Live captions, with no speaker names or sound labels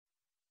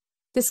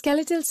The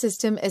skeletal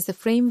system is the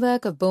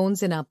framework of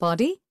bones in our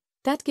body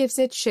that gives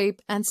it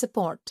shape and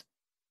support.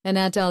 An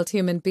adult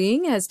human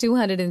being has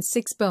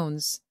 206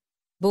 bones.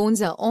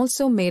 Bones are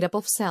also made up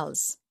of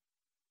cells.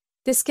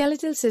 The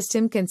skeletal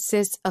system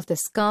consists of the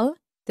skull,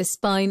 the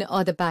spine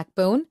or the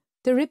backbone,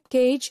 the rib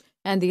cage,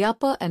 and the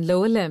upper and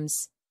lower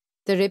limbs.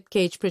 The rib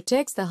cage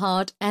protects the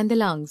heart and the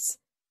lungs.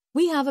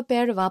 We have a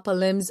pair of upper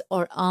limbs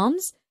or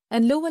arms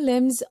and lower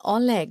limbs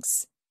or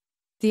legs.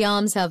 The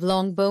arms have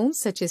long bones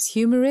such as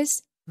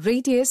humerus,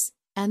 radius,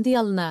 and the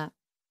ulna.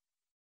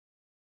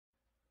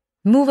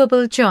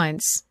 Movable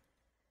joints.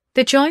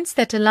 The joints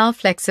that allow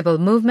flexible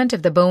movement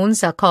of the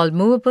bones are called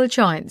movable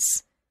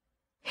joints.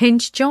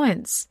 Hinge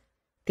joints.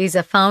 These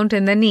are found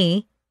in the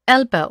knee,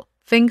 elbow,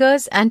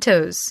 fingers, and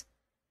toes.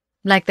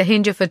 Like the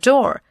hinge of a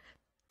door,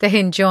 the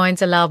hinge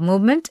joints allow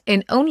movement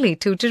in only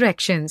two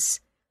directions,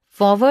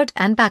 forward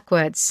and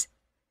backwards.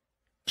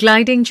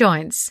 Gliding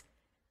joints.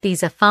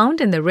 These are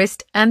found in the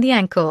wrist and the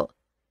ankle.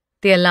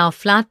 They allow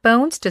flat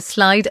bones to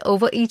slide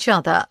over each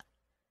other.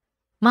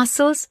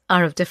 Muscles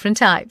are of different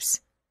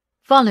types.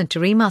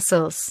 Voluntary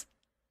muscles.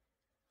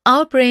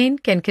 Our brain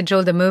can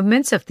control the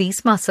movements of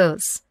these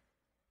muscles.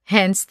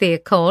 Hence, they are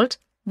called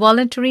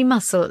voluntary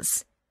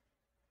muscles.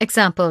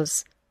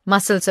 Examples: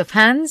 muscles of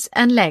hands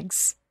and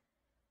legs.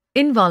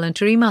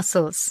 Involuntary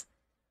muscles.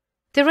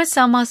 There are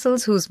some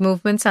muscles whose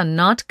movements are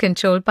not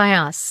controlled by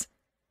us.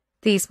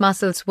 These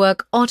muscles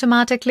work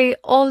automatically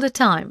all the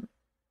time.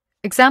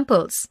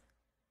 Examples: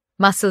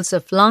 muscles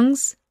of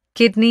lungs,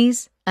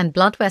 kidneys, and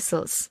blood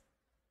vessels.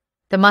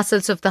 The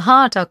muscles of the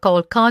heart are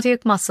called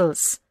cardiac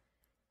muscles.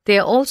 They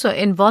are also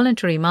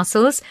involuntary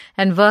muscles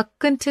and work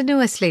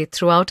continuously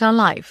throughout our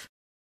life.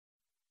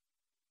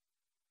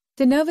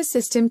 The nervous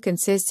system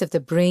consists of the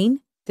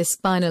brain, the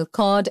spinal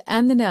cord,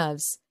 and the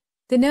nerves.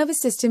 The nervous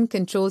system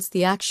controls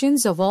the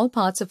actions of all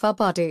parts of our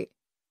body.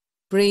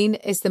 Brain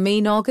is the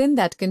main organ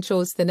that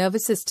controls the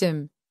nervous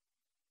system.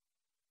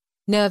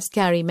 Nerves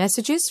carry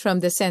messages from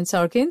the sense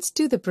organs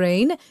to the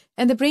brain,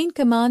 and the brain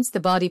commands the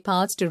body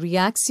parts to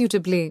react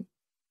suitably.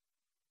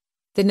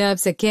 The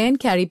nerves again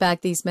carry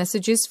back these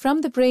messages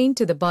from the brain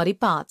to the body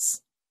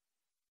parts.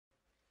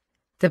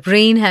 The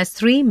brain has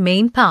three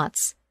main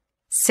parts: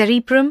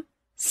 cerebrum,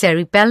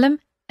 cerebellum,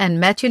 and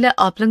medulla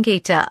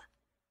oblongata.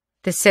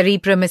 The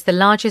cerebrum is the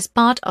largest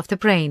part of the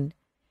brain.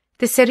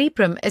 The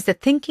cerebrum is the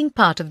thinking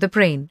part of the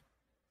brain.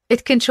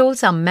 It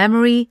controls our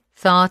memory,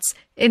 thoughts,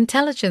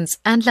 intelligence,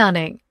 and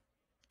learning.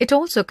 It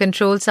also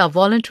controls our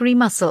voluntary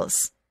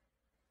muscles.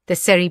 The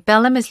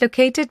cerebellum is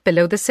located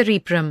below the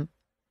cerebrum.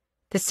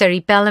 The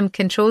cerebellum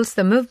controls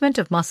the movement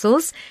of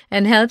muscles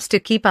and helps to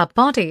keep our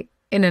body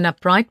in an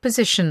upright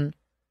position.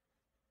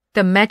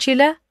 The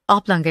medulla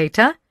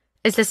oblongata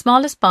is the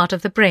smallest part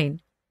of the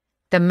brain.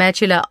 The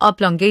medulla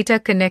oblongata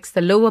connects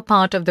the lower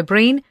part of the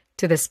brain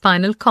to the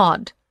spinal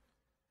cord.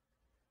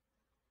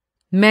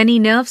 Many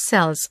nerve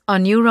cells or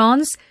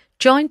neurons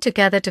join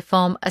together to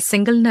form a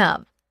single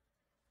nerve.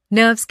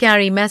 Nerves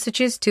carry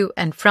messages to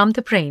and from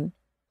the brain.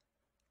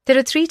 There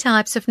are three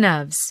types of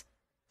nerves: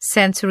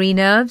 sensory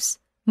nerves,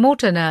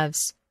 motor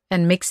nerves,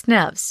 and mixed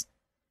nerves.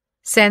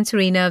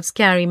 Sensory nerves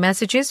carry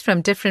messages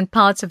from different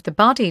parts of the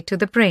body to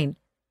the brain.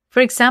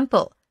 For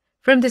example,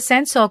 from the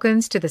sense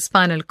organs to the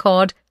spinal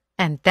cord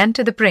and then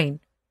to the brain.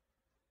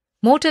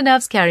 Motor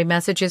nerves carry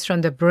messages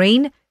from the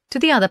brain to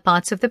the other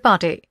parts of the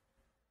body.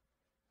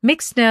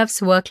 Mixed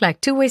nerves work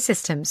like two-way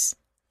systems.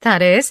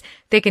 That is,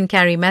 they can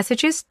carry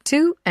messages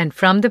to and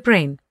from the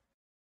brain.